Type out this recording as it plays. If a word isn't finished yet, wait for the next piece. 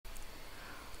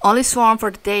Only swarm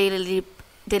for the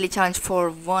daily challenge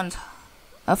for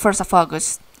 1st of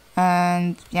August,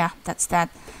 and yeah, that's that.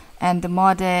 And the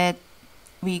modded,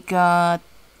 we got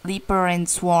Leaper and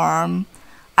Swarm.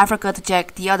 I forgot to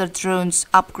check the other drones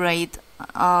upgrade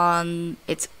on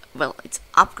it's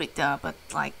upgrade there, but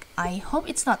like I hope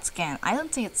it's not scanned. I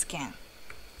don't think it's scanned.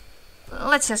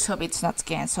 Let's just hope it's not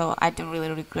scanned, so I don't really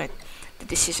regret the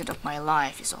decision of my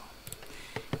life. Is all.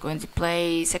 Going to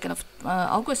play 2nd of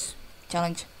August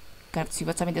challenge. Gonna have to see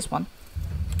what's up in this one.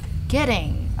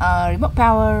 Getting remote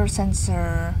power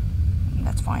sensor.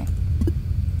 That's fine.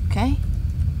 Okay.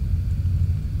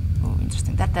 Oh,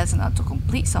 interesting. That doesn't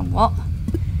autocomplete somewhat.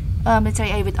 Military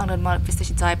aid with unknown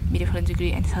manifestation type, medium 100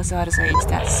 degree, and hazardous age.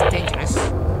 That's dangerous.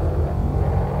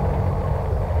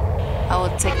 I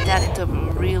will take that into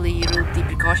really deep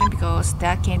precaution because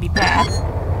that can be bad.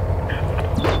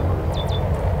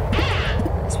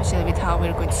 Especially with how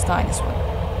we're going to start this one.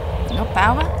 No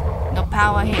power? No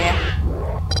power here.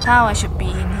 Power should be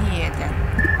in here then.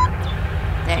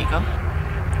 There you go.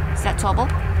 Is that toggle?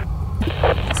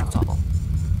 That's a toggle.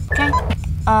 Okay.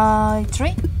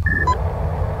 3.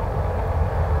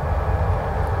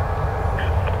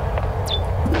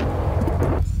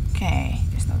 Okay,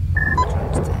 there's no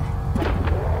drones there.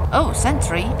 Oh,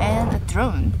 sentry and a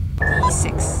drone.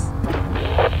 D6.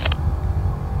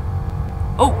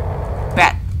 Oh,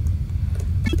 bad.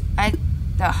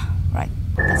 Right.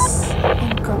 That's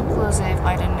inconclusive.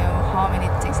 I don't know how many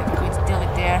things I'm going to deal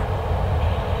with there.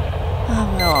 I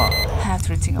will have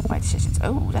to rethink of my decisions.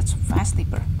 Oh, that's fast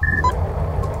sleeper.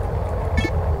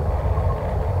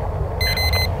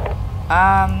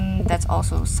 That's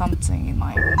also something in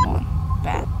my room.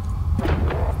 Bad.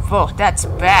 Whoa, that's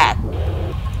bad.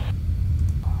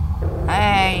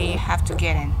 I have to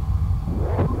get in.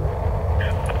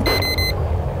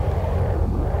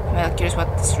 I'm well curious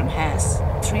what this room has.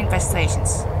 3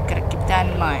 infestations. Gotta keep that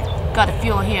in mind. Got a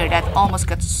fuel here that almost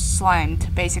got slimed,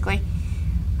 basically.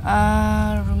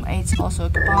 Room 8's also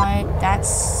occupied.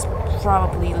 That's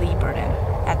probably Leaper then.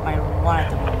 At my room 1 at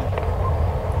the moment.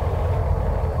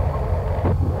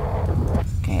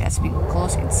 Okay, that's been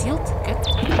closed and sealed. Good.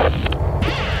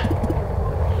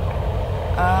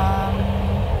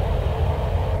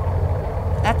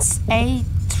 That's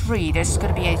A3. There's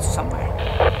gonna be A2 somewhere.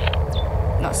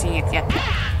 Not seeing it yet.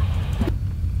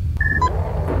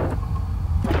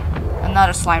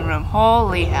 Another slime room.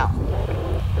 Holy hell.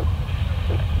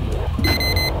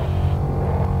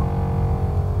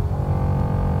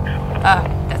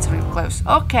 That's real close.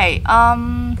 Okay,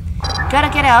 gotta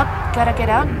get out. Gotta get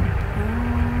out.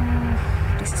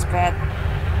 This is bad.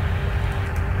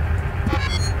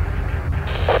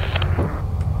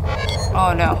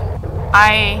 Oh no.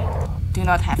 I do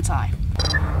not have time.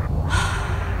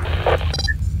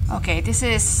 Okay, this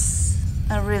is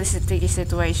a really sticky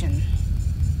situation.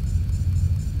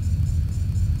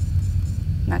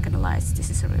 Not gonna lie, this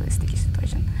is a really sticky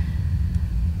situation.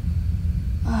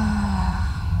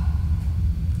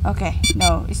 Okay,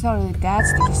 no, it's not really that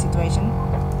sticky situation.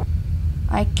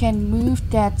 I can move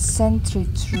that sentry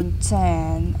to room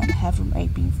 10 and have room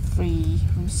 8 being free,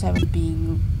 room 7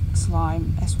 being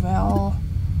slime as well.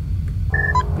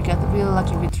 We got really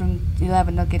lucky with room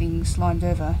 11 not getting slimed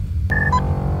over.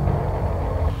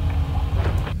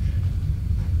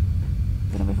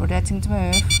 Gonna wait for that thing to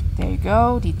move. There you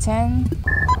go, D10.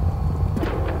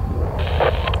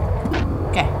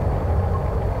 Okay.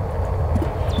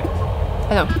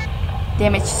 Hello.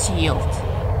 Damage shield.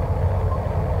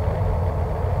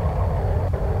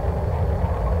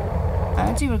 I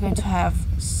don't think we're going to have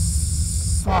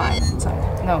slime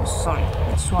time. No, sorry,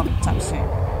 swarm time soon.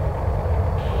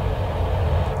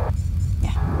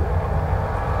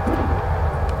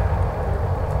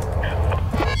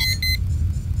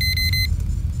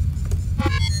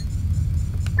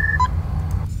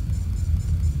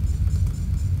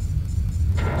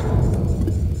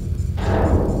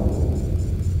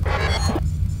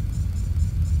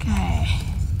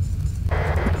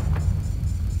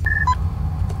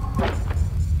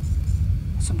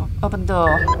 Open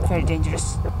door, very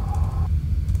dangerous.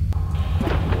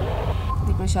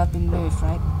 Leaper shall be moved,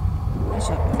 right? I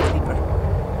shall move Leaper.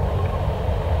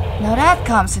 Now that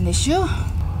comes an issue.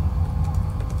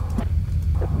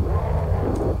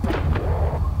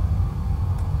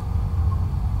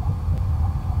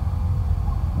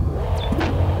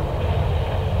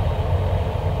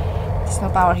 There's no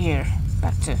power here.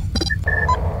 Back to.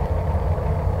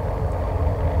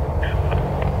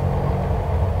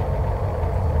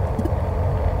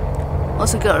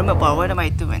 Also got remote power. What am I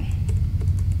doing?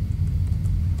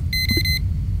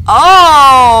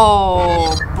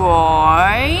 Oh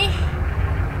boy!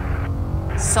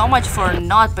 So much for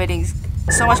not baiting.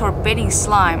 So much for baiting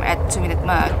slime at 2-minute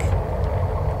mark.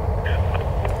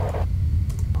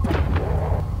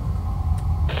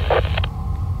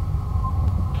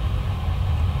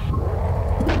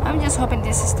 I'm just hoping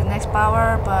this is the next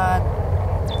power, but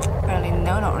apparently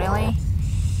no, not really.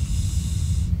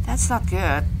 That's not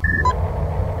good.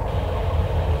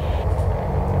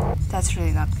 That's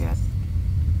really not good.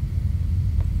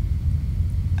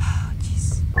 Oh,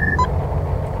 jeez.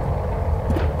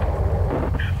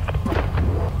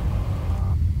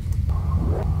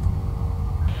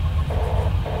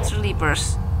 3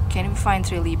 leapers. Can we find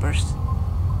 3 leapers?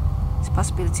 There's a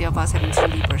possibility of us having 3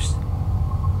 leapers.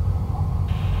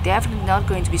 Definitely not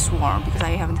going to be swarm because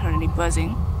I haven't heard any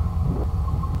buzzing.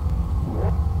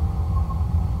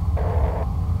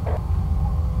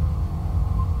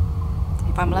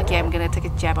 If I'm lucky, I'm gonna take a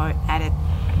jab at it.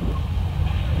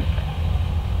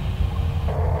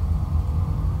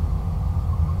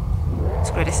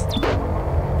 Screw this.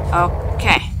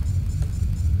 Okay.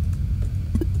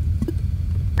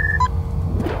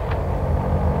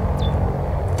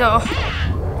 Duh.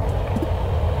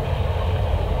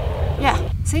 Yeah,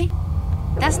 see?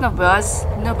 That's no buzz.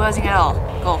 No buzzing at all.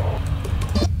 Go.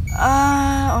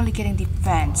 Only getting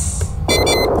defense.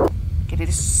 Getting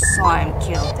the slime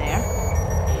killed there.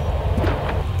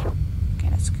 Okay,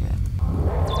 that's good.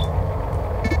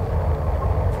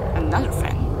 Another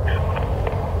fan.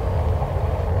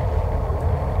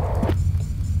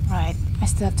 Right, I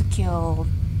still have to kill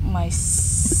my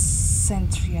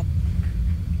sentry at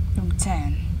room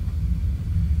 10.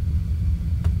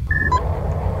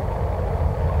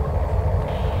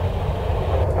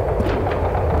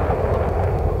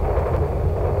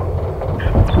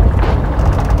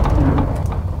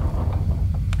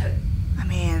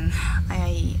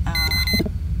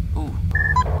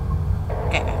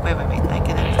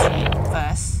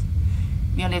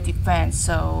 Defense,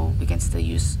 so we can still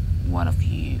use one of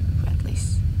you at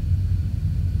least.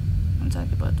 I'm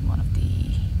talking about one of the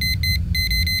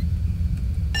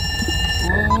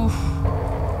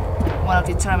one of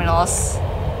the terminals.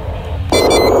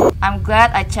 I'm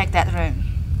glad I checked that room.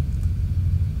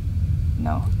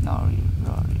 No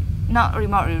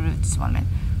remote reroute this one, man.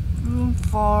 Room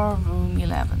 4, room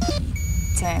 11, the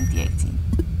 10, the 18.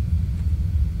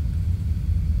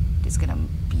 It's gonna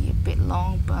be a bit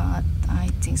long, but I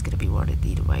think it's gonna be worth it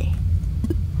either way.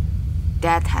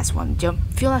 That has one jump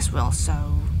fuel as well, so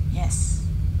yes.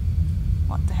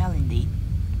 What the hell indeed.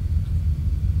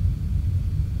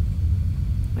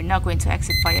 We're not going to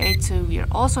exit via A2, we are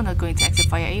also not going to exit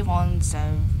via A1,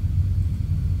 so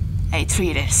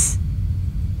A3 it is.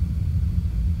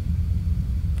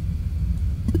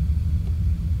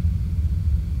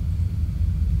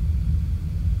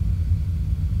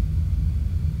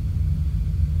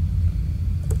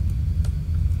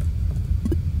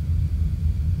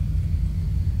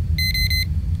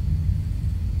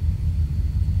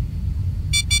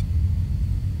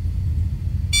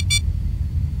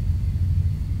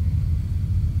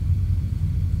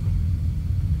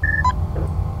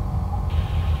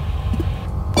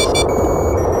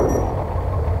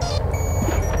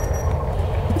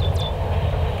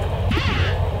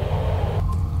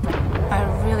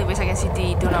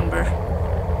 Number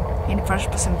in first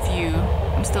person view.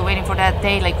 I'm still waiting for that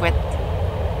day liquid.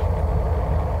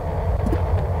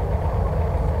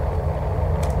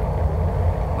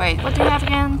 Wait, what do you have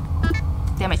again?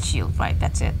 Damage shield, right,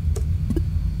 that's it.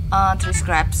 3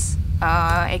 scraps.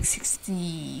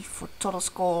 X60 for total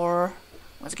score.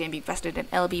 Once again, being faster than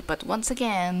LB, but once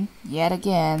again, yet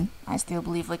again, I still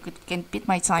believe liquid can beat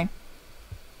my time.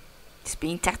 Just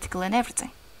being tactical and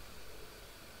everything.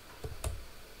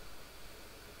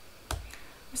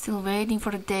 I'm still waiting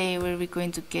for the day where we're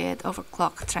going to get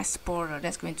overclock transporter.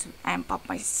 That's going to amp up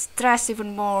my stress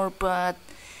even more, but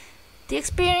the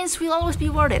experience will always be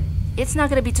worth it. It's not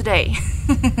gonna be today.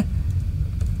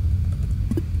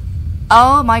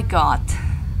 Oh my god.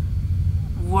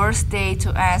 Worst day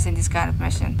to ask in this kind of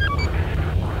mission.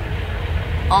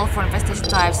 All 4 infestation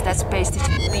types, that's space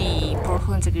station B,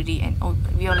 powerful integrity, and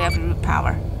we only have root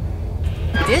power.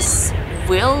 This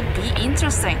will be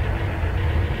interesting.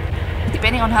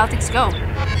 Depending on how things go.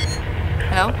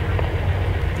 Hello?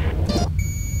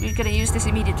 We're gonna use this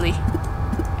immediately.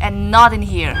 And not in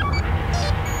here.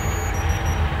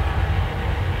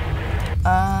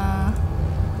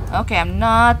 Okay, I'm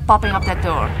not popping up that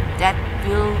door. That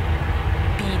will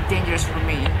be dangerous for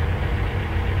me.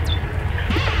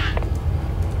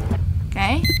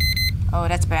 Okay. Oh,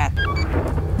 that's bad.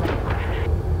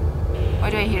 Why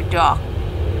do I hear dog?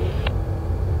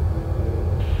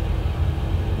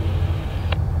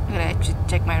 I'm gonna actually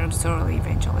check my rooms thoroughly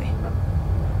eventually.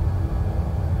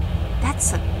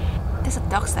 There's a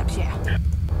dog steps, yeah.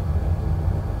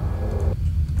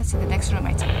 That's in the next room,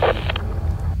 I think.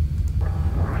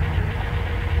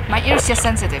 My ear is just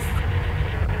sensitive.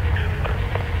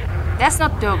 That's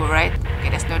not Dogo, right? Okay,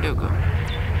 that's no Dogo.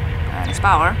 It's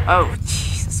power. Oh,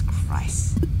 Jesus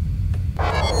Christ.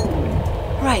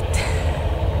 Right.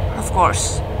 Of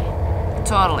course.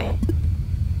 Totally.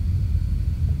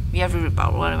 We have reroute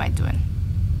power. What am I doing?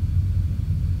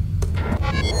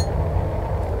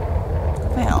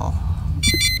 Well.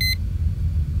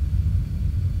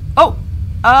 Oh!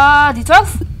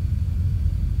 D12?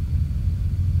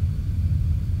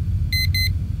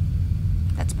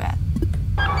 That's bad.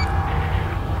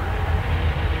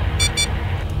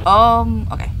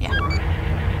 Okay, yeah.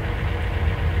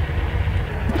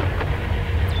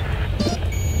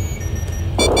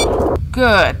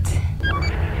 Good.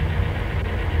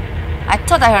 I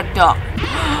thought I heard dog.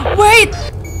 Wait!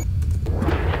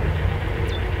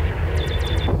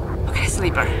 Okay,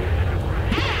 sleeper.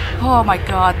 Oh my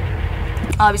god.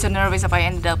 I'll be so nervous if I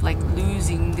ended up like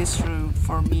losing this room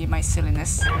for me and my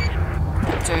silliness.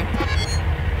 That too.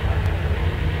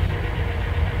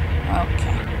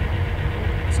 Okay.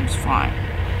 Seems fine.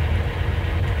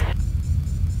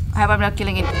 I hope I'm not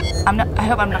killing it. I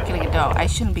hope I'm not killing a dog. I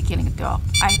shouldn't be killing a dog.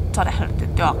 I thought I heard the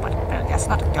dog, but apparently that's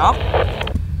not a dog.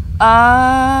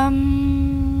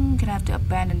 Gonna have to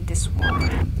abandon this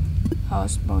one.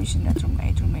 House motion at room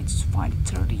 8. Room 8 is fine.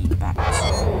 13 back to.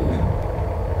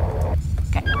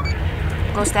 Okay.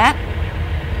 Close that.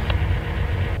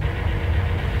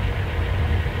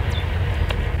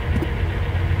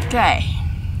 Okay.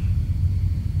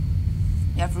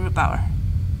 You have root power.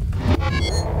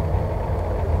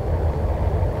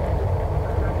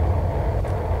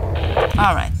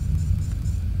 Alright.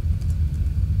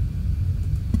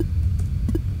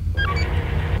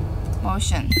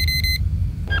 Motion.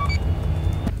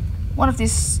 One of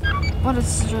this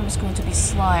room is going to be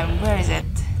slime. Where is it?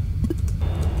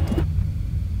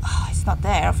 Oh, it's not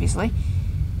there, obviously.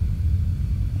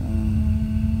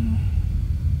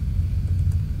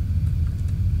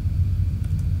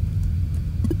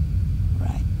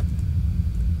 Right.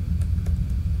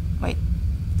 Wait.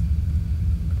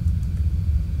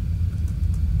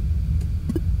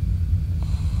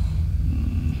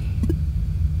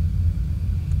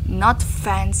 Not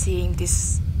fancying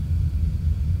this.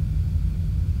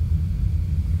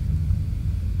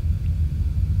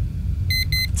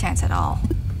 Chance at all.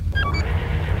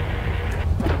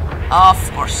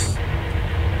 Of course.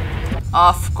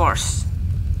 Of course.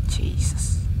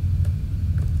 Jesus.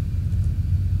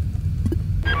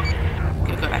 I'm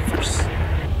gonna go back first.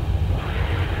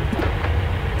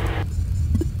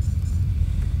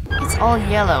 It's all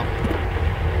yellow.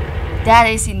 That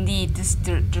is indeed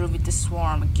the room with the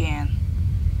swarm again.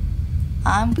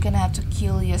 I'm gonna have to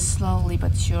kill you slowly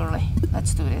but surely.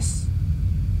 Let's do this.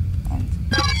 And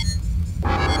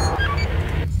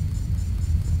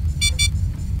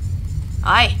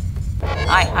hi!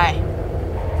 Hi, hi.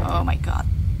 Oh my god.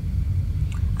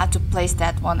 I have to place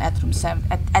that one at room 7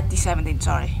 at the 17,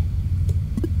 sorry.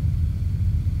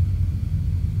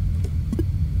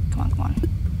 Come on, come on.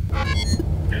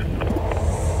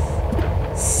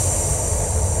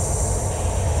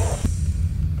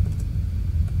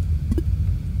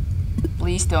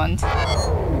 Please don't.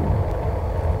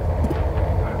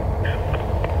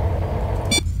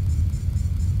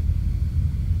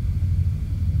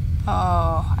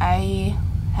 Oh, I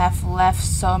have left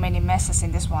so many messes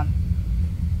in this one.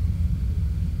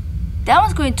 That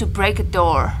one's going to break a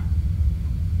door.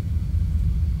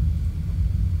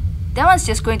 That one's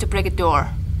just going to break a door.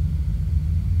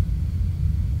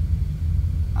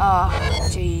 Oh,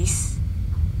 jeez.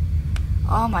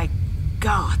 Oh my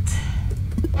god.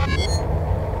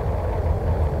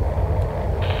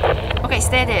 Okay,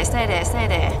 stay there, stay there, stay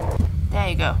there. There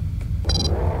you go.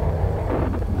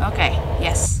 Okay,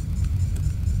 yes.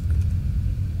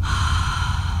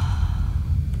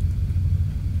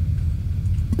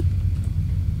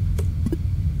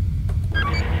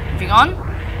 Moving on.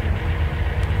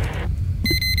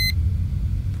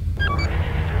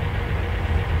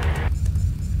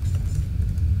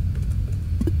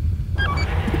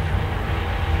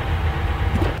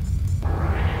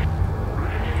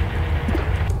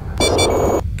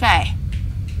 Okay.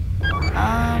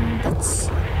 That's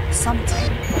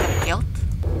something. Guilt.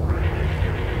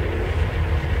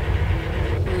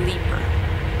 Leaper.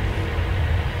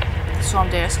 The swarm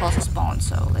there is also spawned,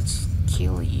 so let's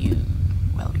kill you.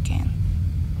 Well, we can.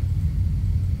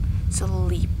 So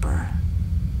Leaper.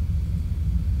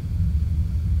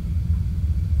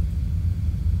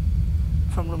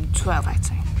 From room 12, I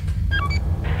think.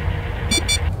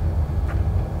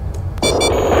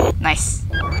 Nice.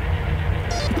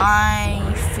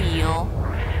 I feel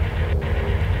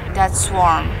that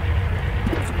swarm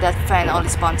from that fan only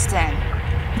spawns 10.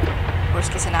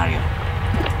 Worst case scenario.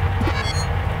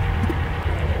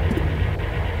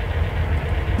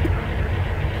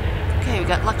 Okay, we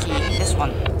got lucky in this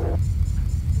one.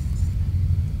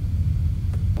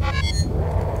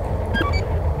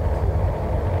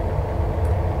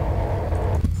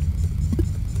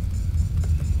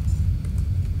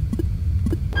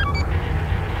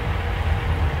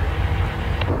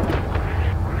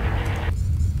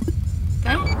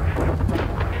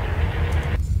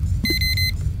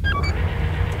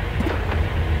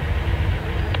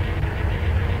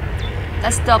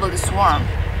 Let's double the swarm.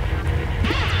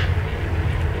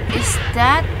 Is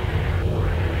that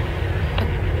a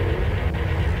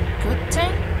good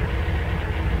thing?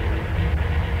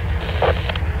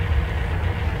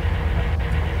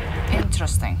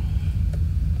 Interesting.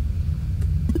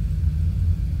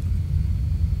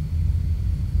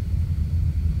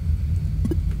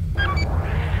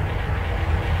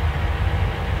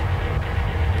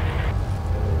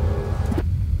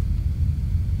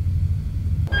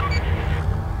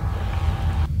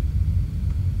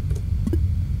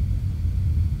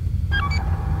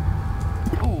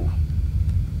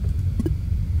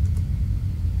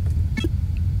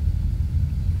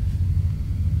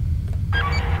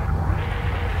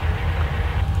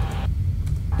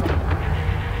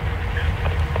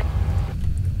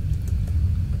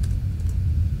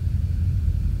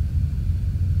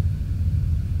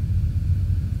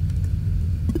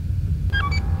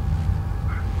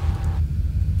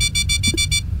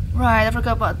 Right, I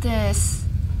forgot about this.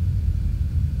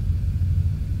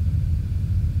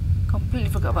 Completely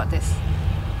forgot about this.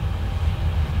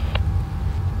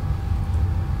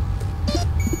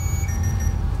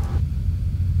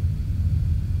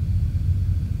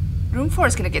 Room 4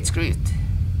 is gonna get screwed.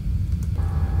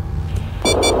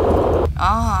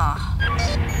 Ah,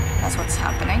 that's what's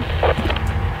happening.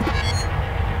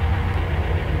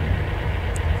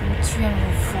 Room 3 and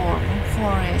room 4. Room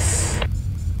 4 is...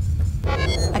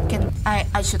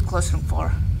 I should close room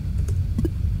 4.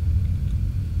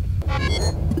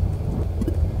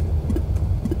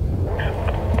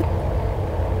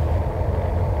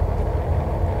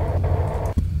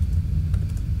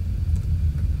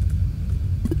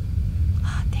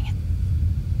 Ah, dang it.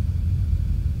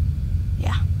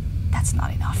 Yeah, that's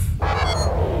not enough.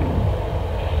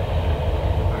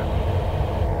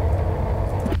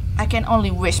 I can only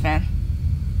wish, man.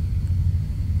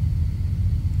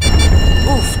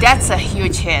 Oof, that's a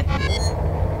huge hit.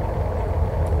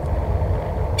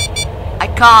 I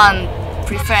can't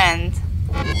prevent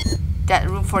that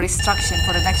room for destruction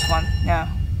for the next one. No,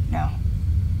 no.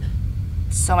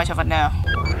 So much of a no.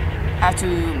 I have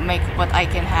to make what I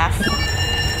can have.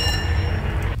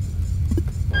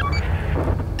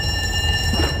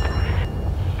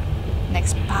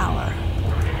 Next power.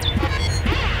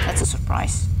 That's a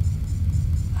surprise.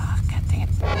 Oh, god dang it.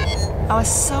 I was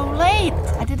so late.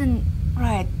 I didn't...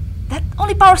 Right, that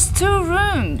only powers 2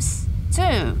 rooms.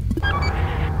 2.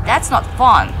 That's not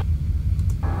fun.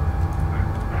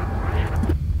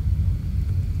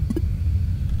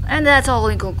 And that's all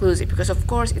inconclusive, because of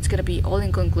course it's gonna be all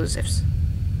inconclusives.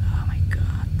 Oh my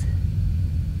god.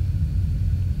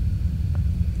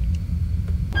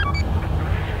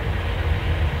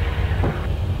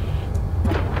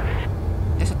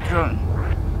 There's a drone.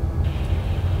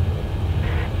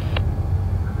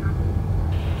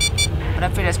 But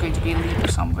I'm afraid there's going to be a leaper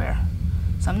somewhere,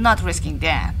 so I'm not risking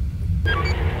that.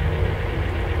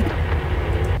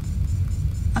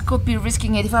 I could be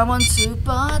risking it if I want to,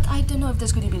 but I don't know if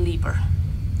there's going to be a leaper,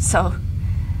 so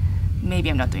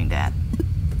maybe I'm not doing that.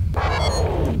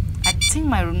 I think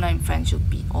my room 9 fan should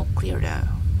be all clear though,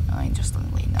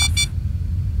 interestingly enough.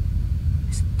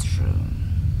 It's true.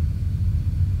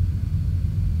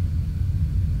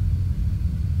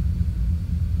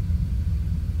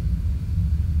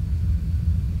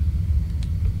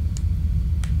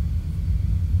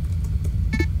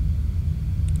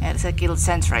 Yeah, it's a guild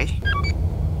sentry.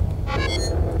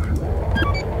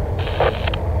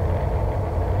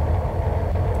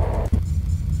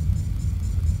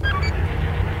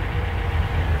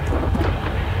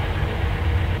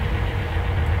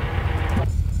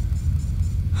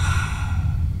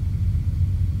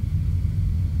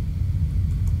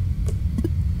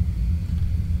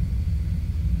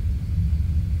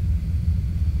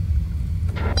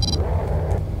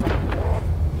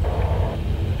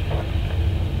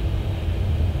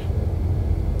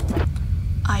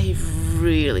 I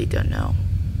really don't know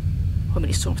how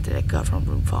many storms did I got from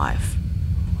room 5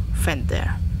 vent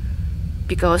there,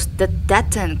 because that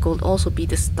 10 could also be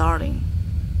the starting.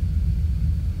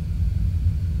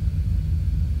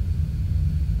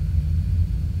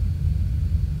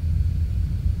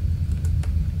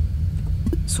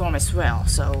 Swarm as well,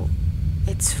 so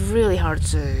it's really hard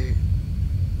to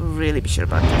really be sure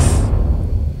about this.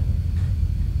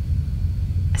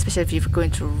 Especially if you're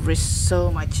going to risk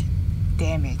so much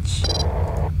damage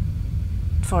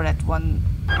for that one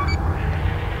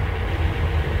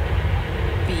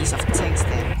piece of things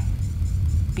there.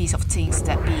 Piece of things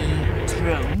that being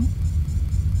thrown.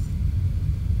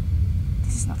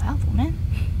 This is not helpful, man.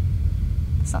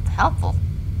 It's not helpful.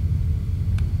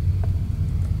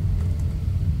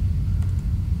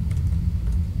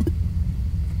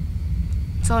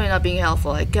 It's only not being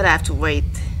helpful. I gotta have to wait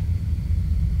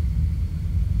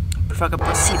before I can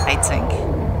proceed, I think.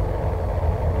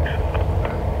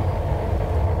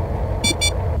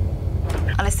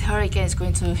 Unless the hurricane is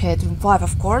going to hit room 5,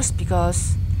 of course,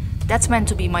 because that's meant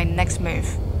to be my next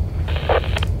move.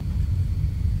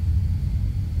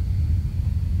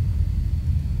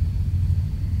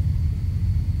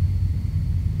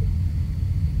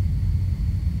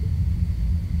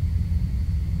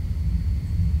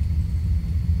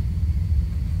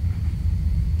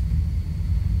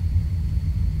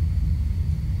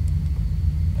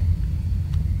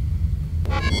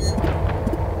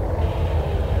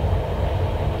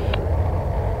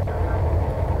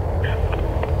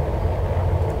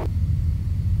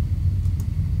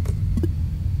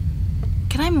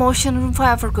 Motion room 5,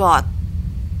 I forgot.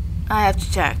 I have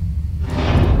to check.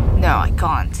 No, I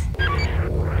can't.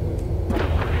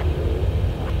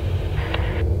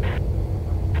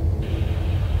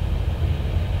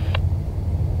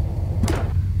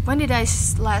 When did I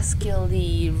last kill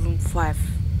the room 5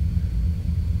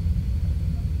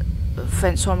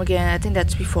 fence swarm again? I think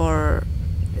that's before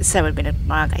 7-minute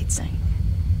mark, I think.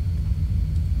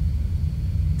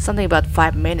 Something about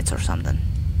 5 minutes or something.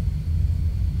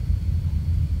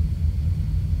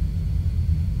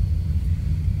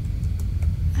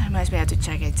 Reminds me I have to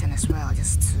check it in as well,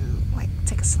 just to like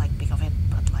take a slight peek of it,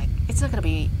 but like it's not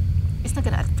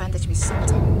gonna advantage me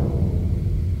something.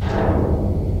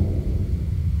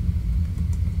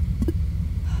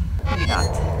 Maybe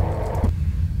not.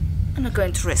 I'm not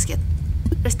going to risk it.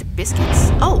 Risk the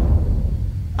biscuits. Oh!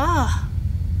 Ah!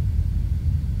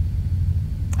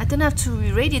 I don't have to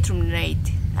irradiate room 8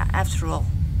 after all.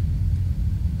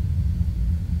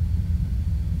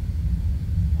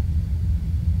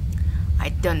 I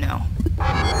don't know.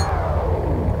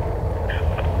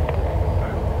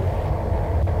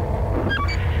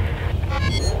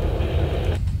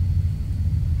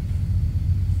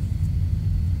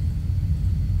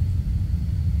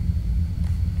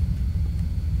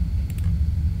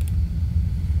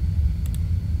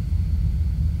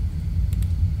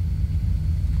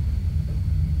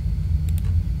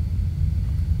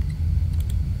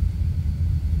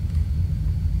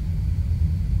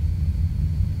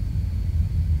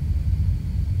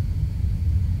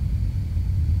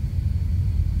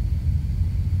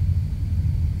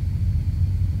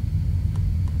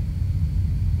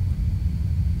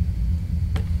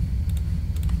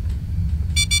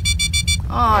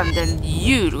 Oh, and then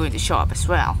you're going to show up as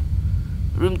well.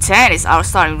 Room 10 is our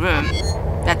starting room.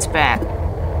 That's bad.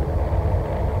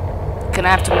 Gonna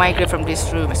have to migrate from this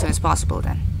room as soon as possible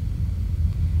then.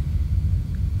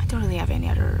 I don't really have any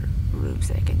other rooms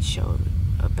that I can show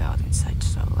about inside,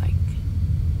 so like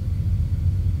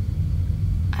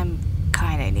I'm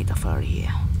kinda in need of her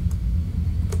here.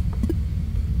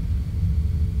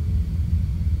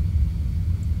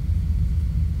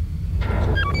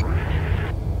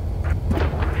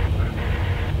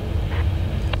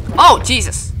 Oh,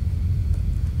 Jesus!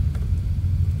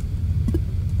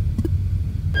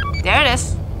 There it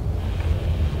is.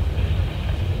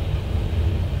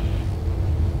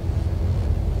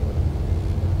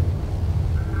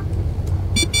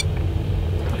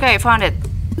 Okay, found it.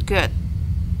 Good.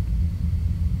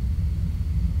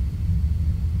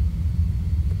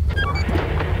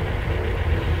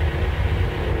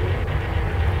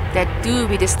 That do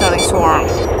be the stalling swarm.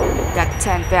 That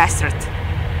 10 bastard.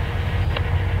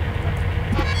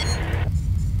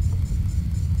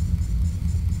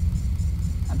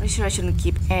 I'm pretty sure I shouldn't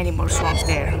keep any more swarms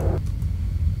there.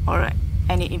 Or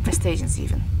any infestations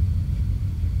even.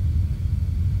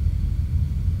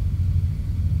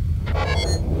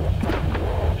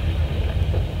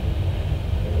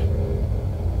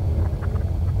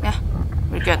 Yeah,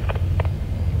 we're good.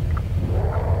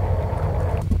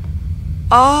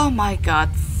 Oh my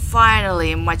god,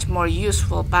 finally much more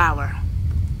useful power.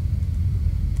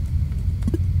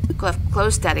 Could have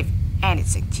closed that if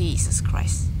anything, Jesus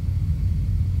Christ.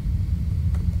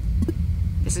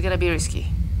 This is gonna be risky.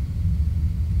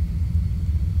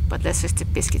 But let's just the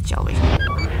biscuit, shall we?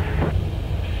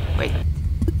 Wait.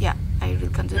 Yeah, I really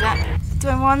can't do that. 2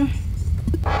 and 1.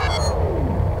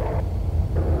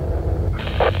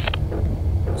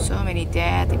 So many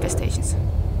dead infestations.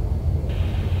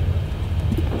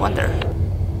 Wonder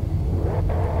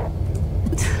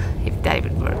if that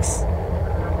even works.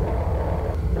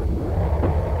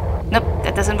 Nope,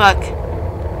 that doesn't work.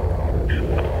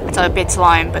 I thought a bit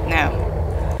slime, but no.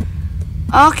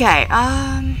 Okay,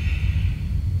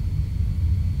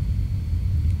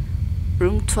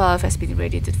 room 12 has been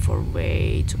radiated for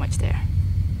way too much there.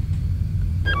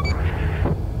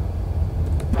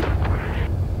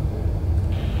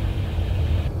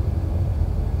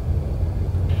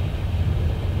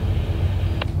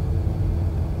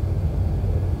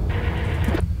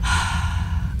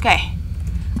 Okay,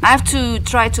 I have to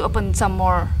try to open some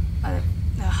more. I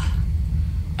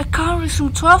can't reach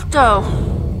room 12 though.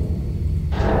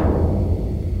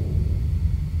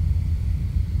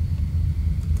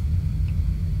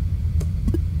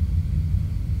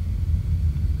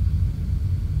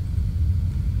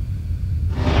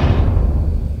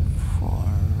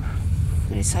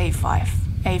 It's A5.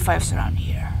 A5's around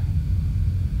here.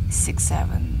 6,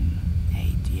 7,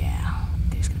 8. Yeah,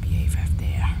 there's gonna be A5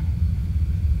 there.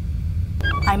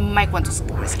 I might want to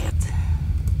risk it.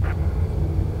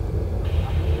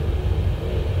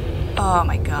 Oh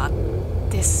my god,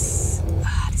 this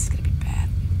is gonna be bad.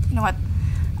 You know what?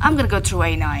 I'm gonna go through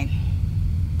A9.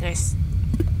 There's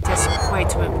way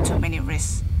too many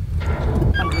risks.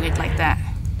 I'm doing it like that.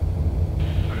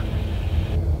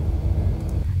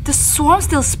 The swarm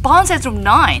still spawns at room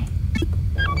 9.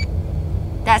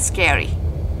 That's scary.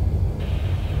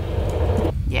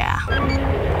 Yeah.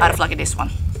 Out of luck in this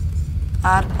one.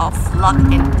 Out of luck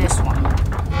in this one.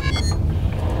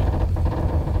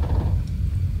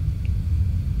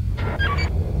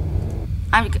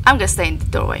 I'm gonna stay in the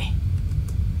doorway.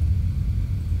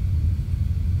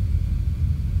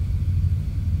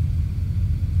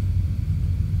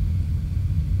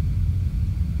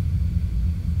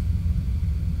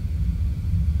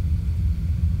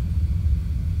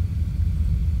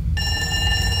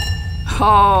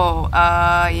 Oh,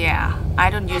 yeah. I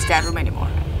don't use that room anymore.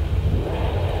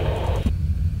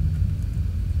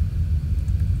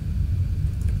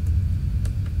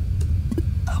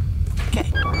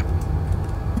 Okay.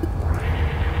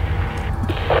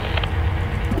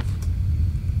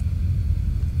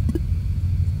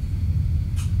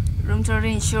 Room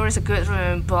 13 sure is a good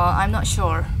room, but I'm not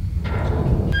sure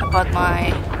about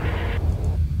my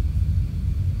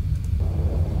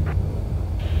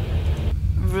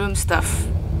room stuff.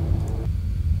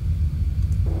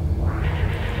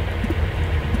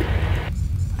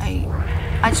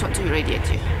 I just want to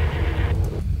irradiate you.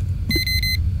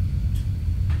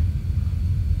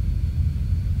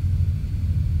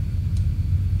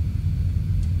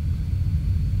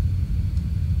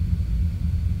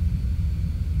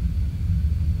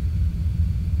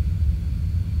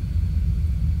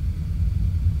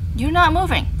 You're not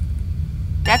moving.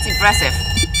 That's impressive.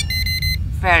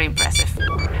 Very impressive.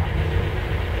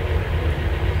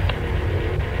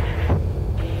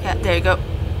 Yeah, there you go.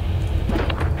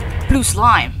 Blue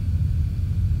slime.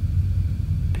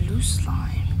 Blue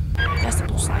slime. That's the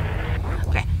blue slime.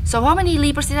 Okay, so how many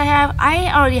leapers did I have? I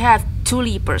already have 2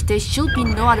 leapers. There should be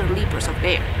no other leapers up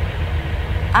there.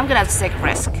 I'm gonna have to take a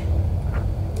risk.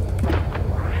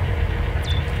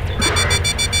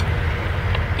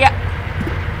 Yeah,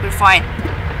 we're fine.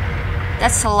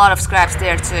 That's a lot of scraps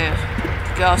there too.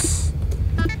 Goes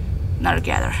another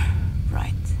gather.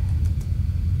 Right.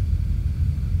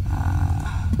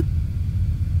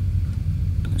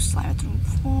 Blue slime at room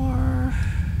 4.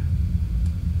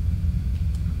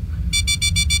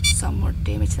 Some more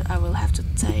damage that I will have to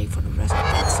take for the rest of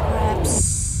that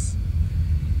scraps.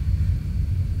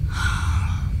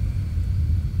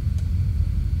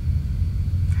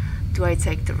 Do I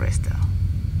take the risk though?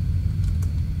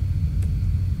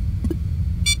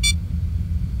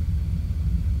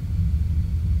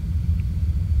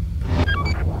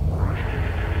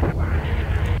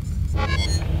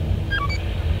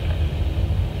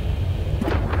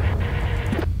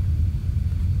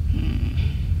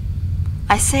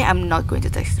 I say I'm not going to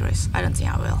take the risk. I don't think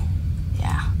I will.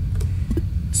 Yeah.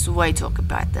 It's way too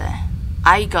occupied there.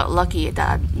 I got lucky that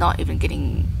I'm not even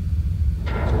getting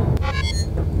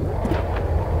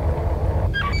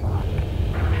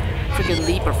freaking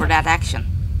leaper for that action.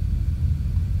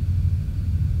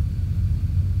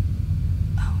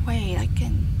 Oh, wait, I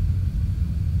can...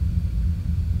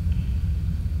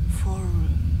 4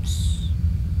 rooms.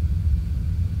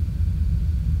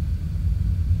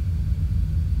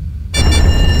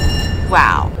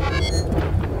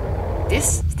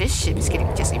 this ship is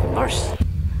getting just even worse.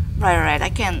 Right.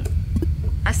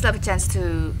 I still have a chance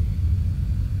to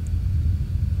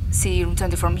see room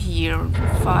 20 from here. Room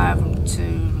 5, room 2,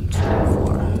 room 3, room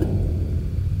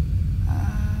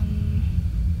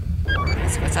 4.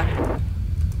 Let's see what's up.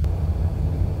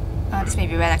 This may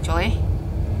be bad actually,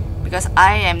 because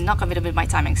I am not confident with my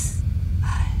timings.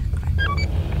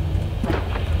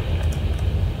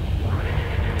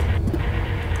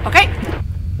 Okay,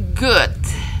 good.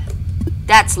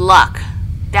 That's luck.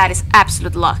 That is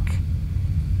absolute luck.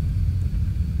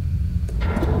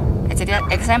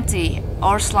 It's empty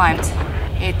or slimed.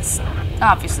 It's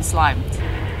obviously slimed.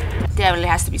 Definitely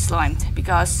has to be slimed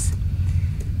because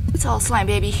it's all slime,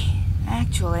 baby.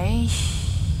 Actually,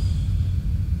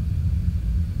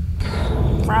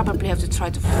 probably have to try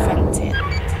to vent it.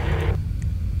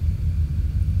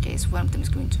 Okay, so one of them is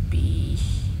going to be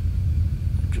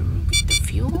with the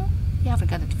fuel. Yeah, I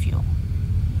forgot the fuel.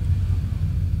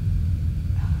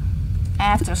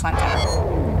 After slime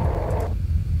tower.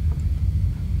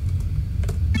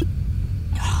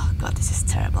 Oh god, this is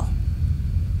terrible.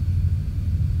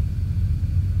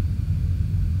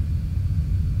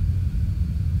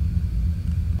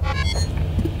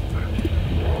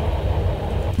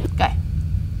 Okay.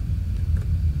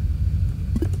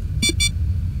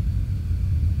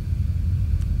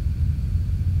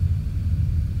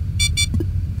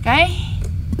 Okay.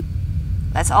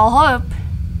 Let's all hope.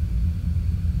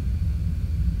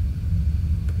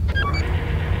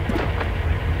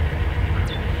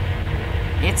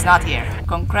 It's not here.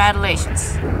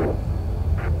 Congratulations.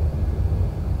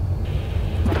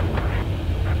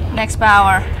 Next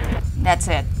power. That's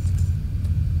it.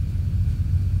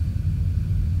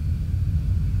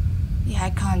 Yeah, I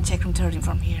can't check room 13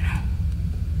 from here.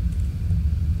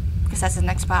 Because that's the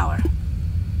next power.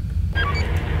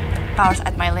 Power's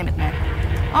at my limit, man.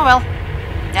 Oh well.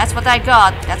 That's what I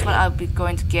got. That's what I'll be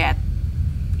going to get.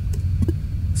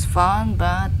 It's fun,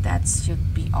 but that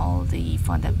should be all the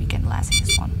fun that we can last in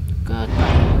this one.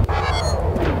 Goodbye.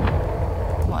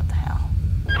 What the hell?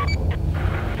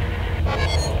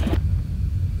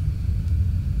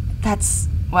 That's...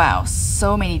 wow,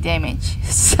 so many damage.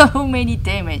 So many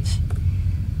damage.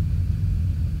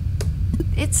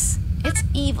 It's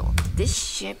evil. This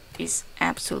ship is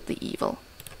absolutely evil.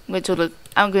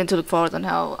 I'm going to look forward on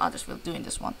how others will do in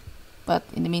this one. But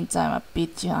in the meantime, I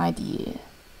bid you adieu.